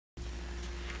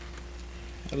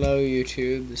Hello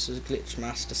YouTube, this is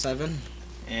Glitchmaster7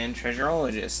 and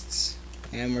Treasureologists.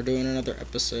 and we're doing another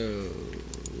episode.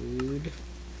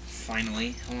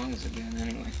 Finally. How long has it been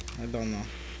anyway? I don't know.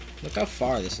 Look how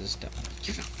far this is done.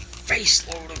 You have a face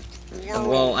load of worlds.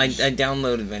 Well, I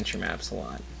download adventure maps a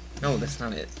lot. No, that's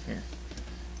not it. Here.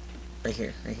 Right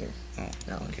here. Oh,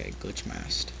 that one. okay,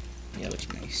 Glitchmast. Yep.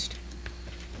 Glitchmast.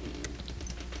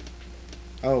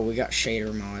 Oh, we got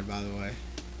shader mod, by the way.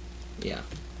 Yeah.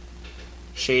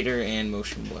 Shader and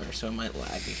motion blur, so it might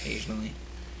lag occasionally.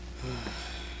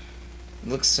 It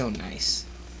looks so nice.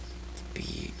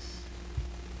 Beat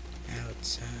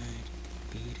outside,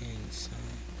 beating sun.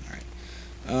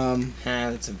 Alright.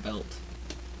 That's a belt.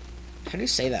 How do you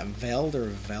say that? Veld or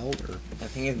Veld or I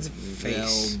think it's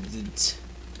face? velded.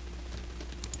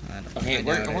 Okay,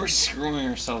 Okay, we're screwing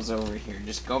ourselves over here.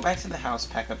 Just go back to the house,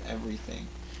 pack up everything.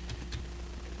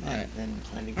 Alright. Then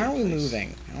find a good Aren't we place.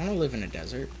 moving? I want to live in a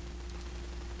desert.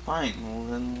 Fine. Well,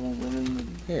 then we'll live in the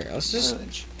Here, let's just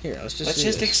village. let's Let's do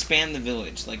just this. expand the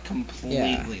village, like completely.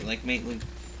 Yeah.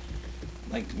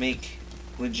 Like make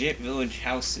legit village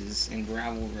houses and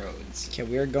gravel roads. Okay,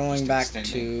 we are going Just back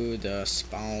extending. to the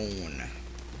spawn.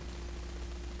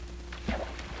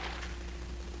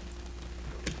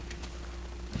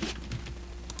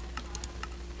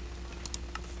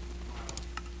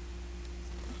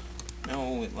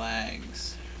 No, it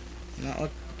lags. Not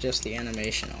with just the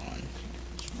animation on.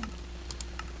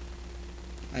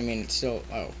 I mean, it's still.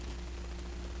 Oh,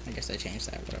 I guess I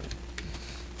changed that. Whatever.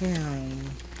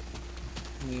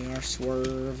 We are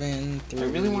swerving through. I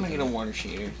really want to get a water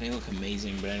shader. They look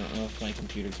amazing, but I don't know if my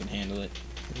computer can handle it.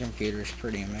 The computer's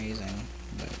pretty amazing,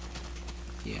 but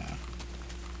yeah.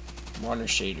 Water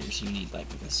shaders, you need like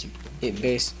a super. It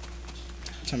based,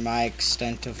 to my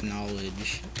extent of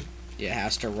knowledge, it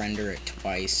has to render it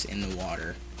twice in the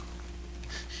water.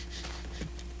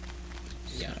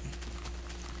 Yeah.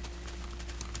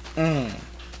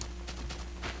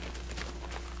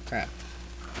 Crap.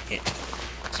 Hit.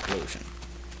 Explosion.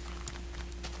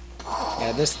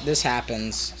 Yeah, this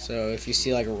happens. So if you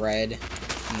see like red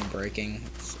in the braking,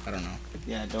 I don't know.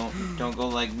 Yeah, don't go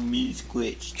like me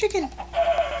glitch. Chicken.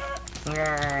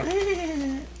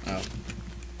 Oh.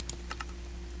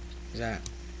 Is that?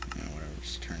 No, whatever.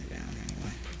 Just turn it down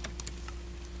anyway.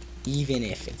 Even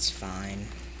if it's fine.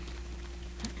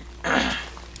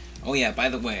 Oh yeah, by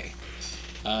the way,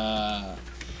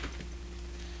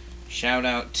 shout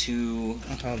out to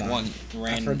Hold on. one I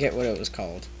random. forget what it was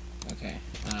called. Okay.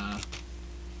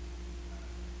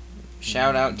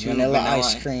 Shout out to Vanilla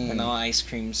Ice Cream. Vanilla Ice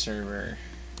Cream server.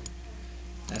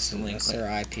 That's the link. That's their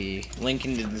IP. Link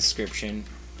in the description.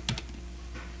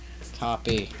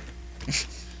 Copy.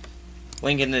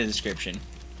 Link in the description.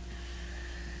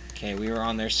 Okay, we were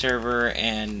on their server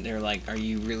and they're like, "Are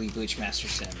you really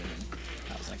Glitchmaster7?" And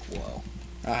I was like, "Whoa."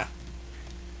 Ah.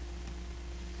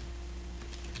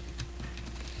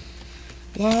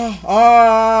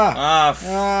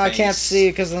 I can't face. see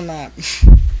because of the map.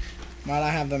 Why'd I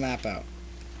have the map out?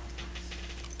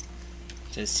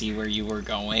 To see where you were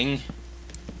going.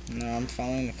 No, I'm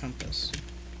following the compass.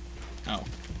 Oh.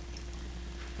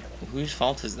 Well, whose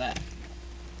fault is that?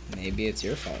 Maybe it's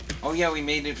your fault. Oh yeah, we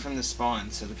made it from the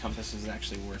spawn, so the compass is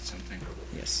actually worth something.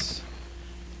 Yes.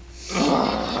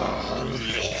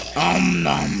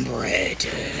 Nom bread.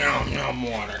 Nom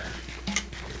water.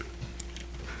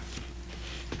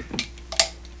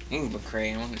 Ooh,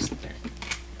 McCray, I want to sit there.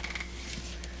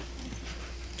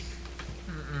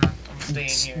 I'm staying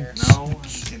here. No, I'm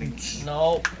kidding.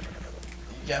 No.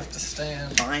 You have to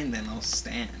stand Fine, then I'll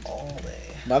stand. all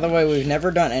day. By the way, we've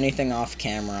never done anything off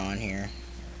camera on here.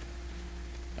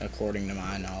 According to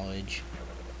my knowledge.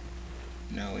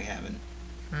 No, we haven't.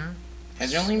 Hmm?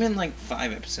 Has there only been like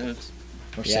 5 episodes?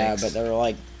 Or Yeah, 6? but they were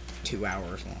like 2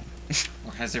 hours long.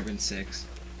 Or has there been 6?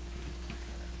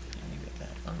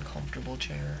 Uncomfortable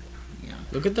chair. Yeah.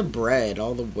 Look at the bread,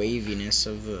 all the waviness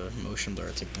of the motion blur.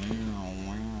 It's like wow,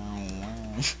 wow,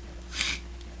 wow. Looks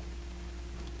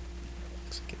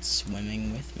like it's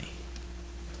swimming with me.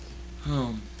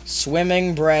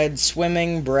 Swimming bread,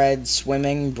 swimming bread,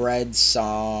 swimming bread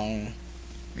song.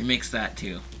 Remix that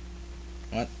too.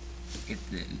 What?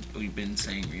 We've been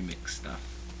saying remix stuff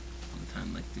all the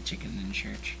time, like the chicken in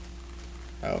church.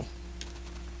 Oh.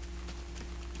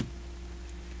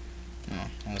 Oh,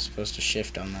 I was supposed to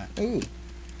shift on that. Ooh.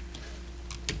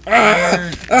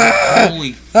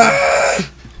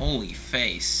 Holy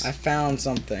face. I found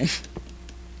something.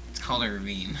 It's called a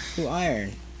ravine. Ooh,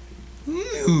 iron.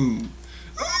 Ooh.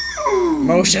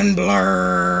 Motion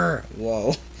blur.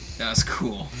 Whoa. That was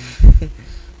cool.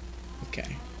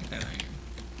 Okay. That iron.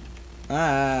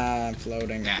 Ah, I'm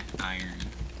floating. That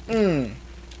iron.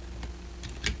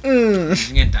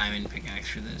 Using a diamond pickaxe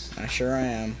for this. I sure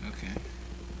am. Okay.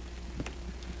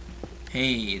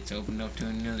 Hey, it's opened up to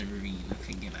another ravine.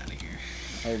 Okay, get out of here.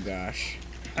 Oh gosh.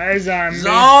 Hi, zombie.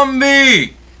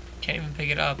 Zombie! Can't even pick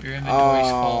it up. Your inventory's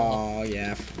full. Oh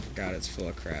yeah, I forgot it's full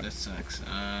of crap. That sucks.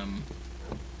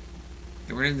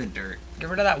 Get rid of the dirt. Get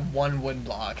rid of that one wood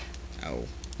block. Oh.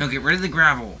 No, get rid of the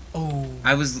gravel. Oh.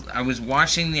 I was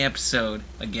watching the episode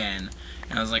again,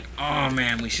 and I was like, oh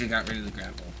man, we should have got rid of the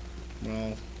gravel.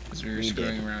 Well, Because we were We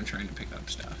screwing did. around trying to pick up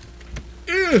stuff.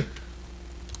 I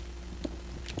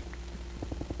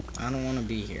don't want to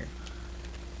be here.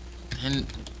 And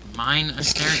mine a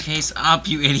staircase up,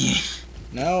 you idiot.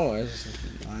 No, there's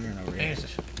iron over here.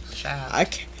 There's a shaft.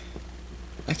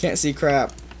 I can't see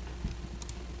crap.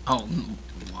 Oh,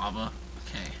 lava.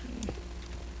 Okay.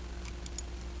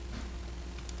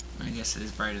 I guess it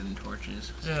is brighter than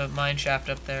torches. There's a mine shaft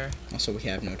up there. Also, we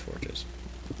have no torches.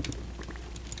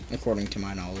 According to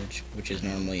my knowledge, which is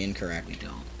normally incorrect. We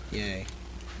don't. Yay.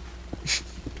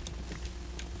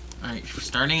 Alright,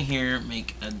 starting here,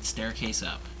 make a staircase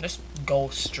up. Just go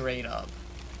straight up.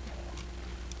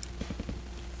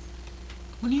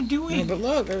 What are you doing? No, but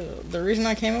look, the reason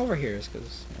I came over here is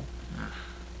because...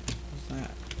 What's that?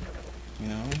 You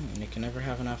know, and you can never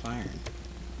have enough iron.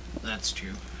 That's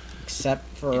true. Except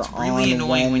for It's really on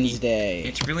annoying when you- Wednesday.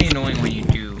 It's really annoying when you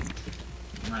do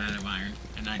run out of iron.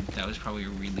 And that was probably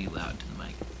really loud to the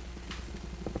mic.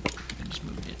 I just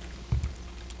moved it.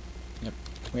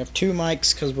 We have 2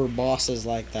 mics because we're bosses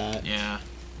like that. Yeah.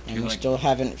 And You're we like- still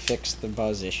haven't fixed the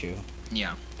buzz issue.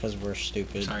 Yeah. Because we're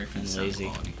stupid Sorry for the and sound lazy.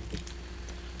 quality.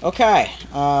 Okay.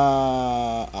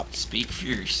 Up. Speak for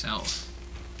yourself.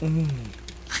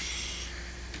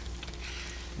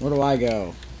 Where do I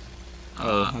go?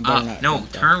 Oh, I better not no,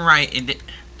 jump down. turn right.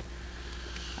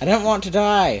 I don't want to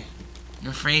die.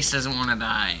 Your face doesn't want to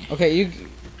die. Okay, you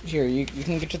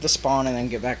can get to the spawn and then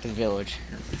get back to the village.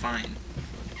 You're fine.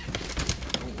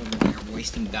 You're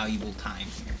wasting valuable time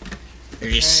here. They're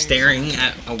just staring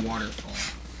at a waterfall.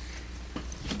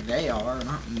 They are,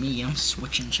 not me. I'm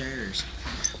switching chairs.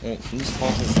 Well, whose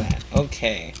fault is that?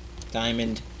 Okay.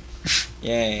 Diamond.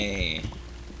 Yay.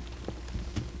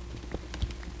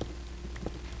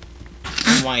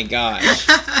 Oh my gosh.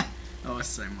 Oh,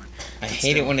 it's the same one. I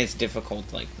hate it when it's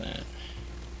difficult like that.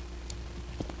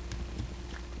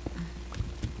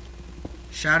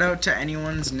 Shout out to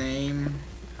anyone's name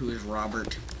who is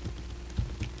Robert.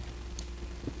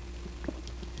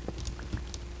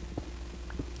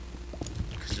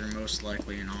 Because they're most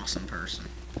likely an awesome person.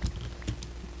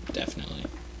 Definitely.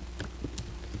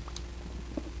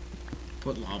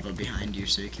 Put lava behind you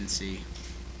so you can see.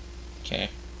 Okay.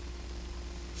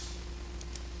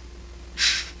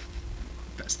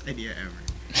 Best idea ever.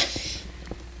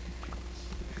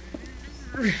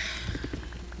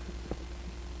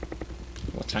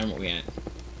 What time are we at?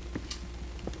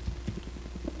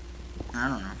 I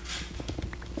don't know.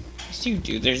 Yes, you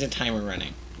do. There's a timer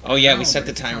running. Oh yeah, we No, set but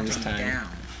the it's timer this counting time. Down.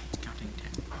 It's counting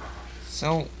down.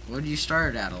 So, What did you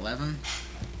start at? 11?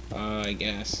 I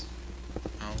guess.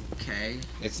 Okay.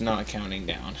 It's not counting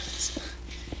down. Yes,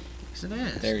 it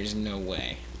is. There is no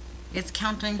way. It's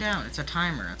counting down. It's a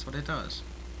timer. That's what it does.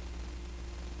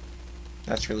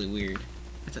 That's really weird.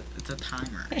 It's a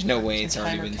timer. There's no way it's The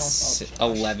already timer been counts out, Josh.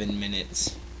 11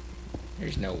 minutes.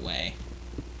 There's no way.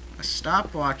 A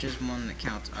stopwatch is one that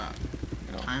counts up.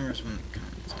 No. A timer is one that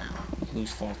counts down.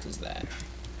 Whose fault is that?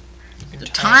 The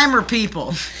timer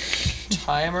people!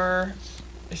 Timer.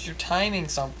 If you're timing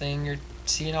something, you're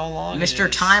seeing how long it Mr.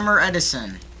 is. Timer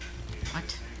Edison.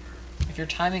 What? If you're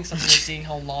timing something, you're seeing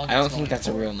how long I don't it's think going that's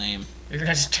a for. real name. You're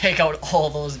gonna just take out all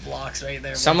those blocks right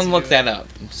there. Someone once look you that up.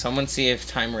 Someone see if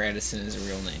Timer Edison is a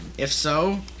real name. If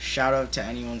so, shout out to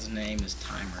anyone's name is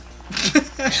Timer.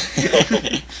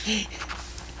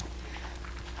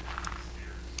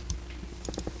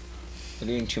 We're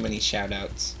doing too many shout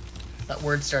outs. That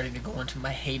word's starting to go into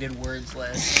my hated words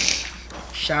list.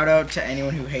 Shout out to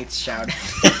anyone who hates shout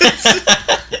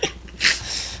outs.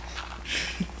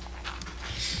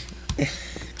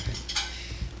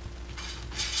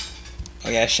 Oh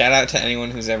yeah, shout out to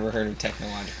anyone who's ever heard of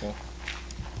Technological.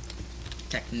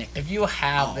 Technic. If you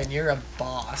have, Oh. then you're a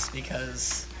boss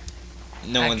because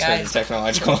No That one's heard of guy's-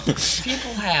 Technological.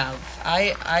 people have.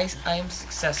 I am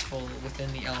successful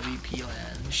within the LVP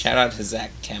land. Shout out to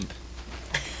Zach Kemp.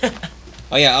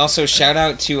 Oh yeah, also shout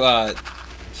out to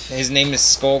his name is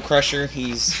Skull Crusher.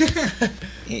 He's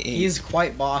He's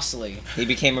quite bossly. he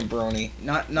became a brony.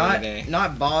 Not day.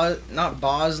 not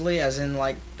Bosley as in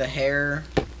like the hair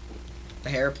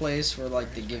place where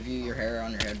like they give you your hair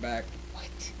on your head back.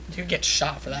 You get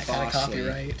shot for that kind of Bossly.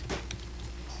 copyright.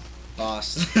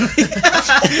 Boss.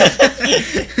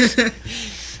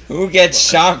 Who gets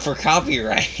shot for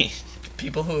copyright?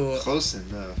 People who Close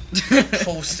enough.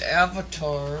 post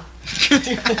Avatar.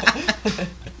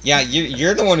 Yeah,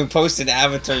 you're the one who posted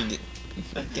Avatar.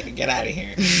 Get out of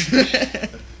here.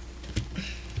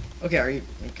 Okay, are you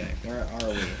okay? Where are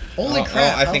we? Oh,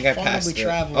 crap! I think I how far passed did we it.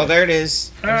 travel? Oh, there it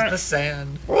is. There's the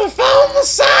sand. We found the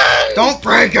sun. Don't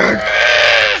break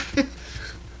it.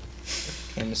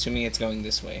 I'm assuming it's going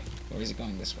this way, or is it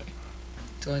going this way?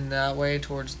 It's going that way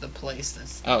towards the place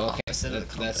that's Oh, okay. opposite of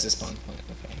the That's the compass. spawn point.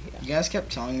 Okay, yeah. You guys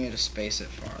kept telling me to space it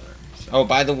farther. So. Oh,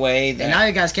 by the way, And now that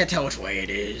you guys can't tell which way it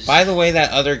is. by the way,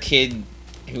 that other kid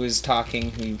who was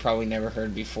talking, who you probably never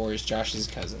heard before, is Josh's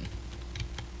cousin.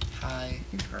 Hi.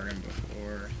 You've heard him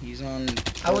before. He's on.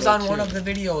 I was on Portal one 2. of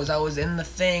the videos. I was in the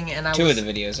thing, and I Two was... of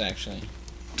the videos, actually.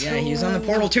 Yeah, he's on the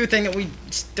Portal 2 thing that we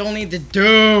still need to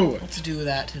do. Let's do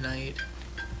that tonight.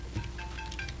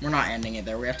 We're not ending it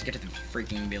there. We have to get to the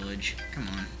freaking village. Come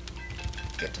on.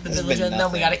 Get to the This has village, been and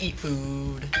then we nothing. gotta eat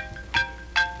food.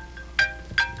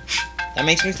 That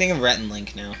makes me think of Rhett and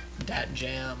Link now. Dat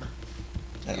jam.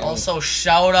 That Also,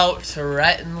 shout out to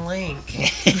Rhett and Link.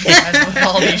 As with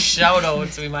all these shout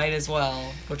outs, we might as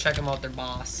well go check them out. Their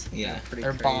boss. Yeah. Pretty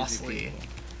They're crazy bossly. people.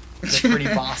 They're pretty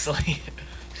bossly.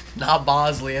 Not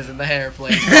Bosley as in the hair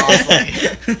play.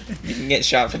 Bosley. You can get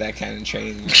shot for that kind of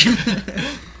training.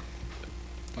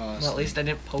 Well, at least I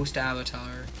didn't post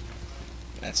Avatar.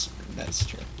 That's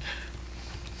true.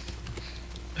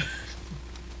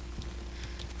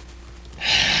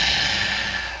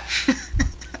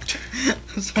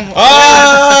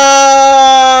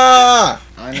 Ah!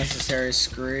 Unnecessary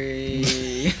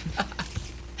scream.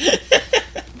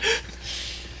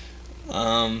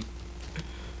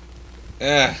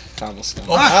 Cobblestone.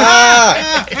 Oh.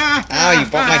 Ah! Ow, you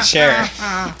bumped my chair.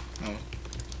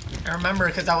 I remember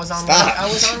because I was on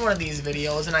Stop. one of these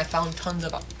videos and I found tons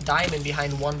of diamond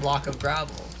behind one block of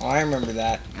gravel. Oh, I remember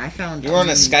that. I found. You were on a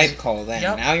tons. Skype call then.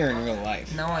 Yep. Now you're in real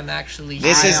life. Now I'm actually.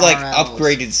 This is like IRLs.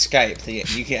 upgraded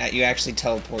Skype. You actually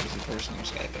teleport to the person you're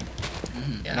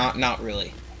skyping. Yeah. Not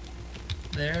really.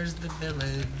 There's the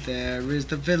village. There is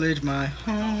the village, my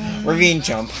home. Ravine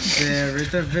jump. There is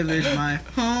the village, my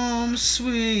home,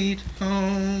 sweet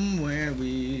home, where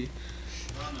we.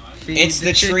 Feed It's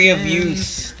the tree of chickens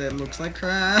youth. That looks like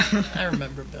crap. I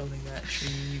remember building that tree.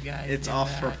 You guys. It's did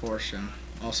off that. proportion.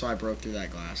 Also, I broke through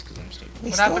that glass because I'm stupid. We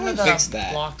What still happened to haven't the fixed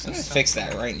that. blocks I'm and gonna stuff? fix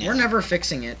that right now. We're never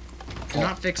fixing it. Do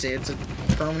not fix it. It's a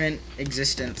permanent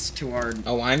existence to our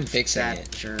Oh, I'm fixing it.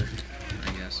 stature,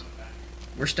 I guess.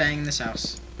 We're staying in this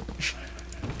house.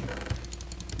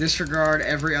 Disregard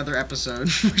every other episode.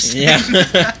 We're staying Yeah. in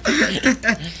this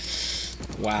house.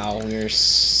 Wow, we're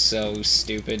so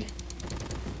stupid.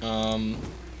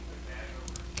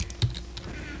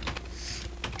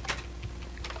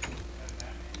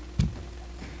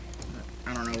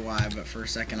 I don't know why, but for a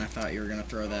second I thought you were gonna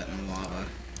throw that in the lava.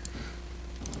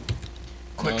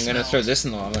 Quick I'm gonna smell. throw this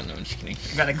in the lava. No, I'm just kidding.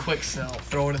 You got a quick smell.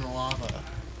 Throw it in the lava.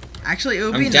 Actually, it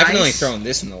would I'm be definitely nice. throwing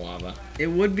this in the lava. It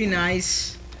would be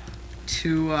nice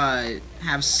to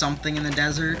have something in the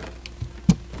desert.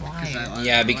 'Cause Why? I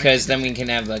Yeah, like because the then we can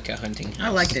have like a hunting house. I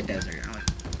like the desert.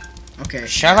 Okay.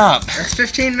 Shut up. That's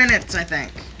 15 minutes, I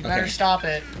think. You better Okay. stop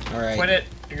it. Alright. Quit it.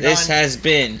 You're This done. has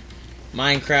been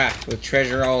Minecraft with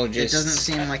Treasureologists. It doesn't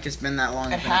seem like it's been that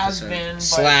long. It of an has episode. been. But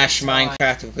Slash it's not.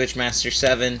 Minecraft with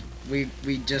Glitchmaster7.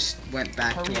 We just went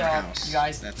back Hurry to our up, house. you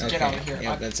guys. That's Get it. out of here.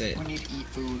 Yeah, that's it. We need to eat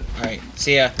food. Alright,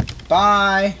 see ya.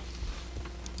 Bye.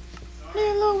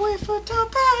 Little way for the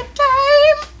bad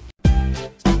time.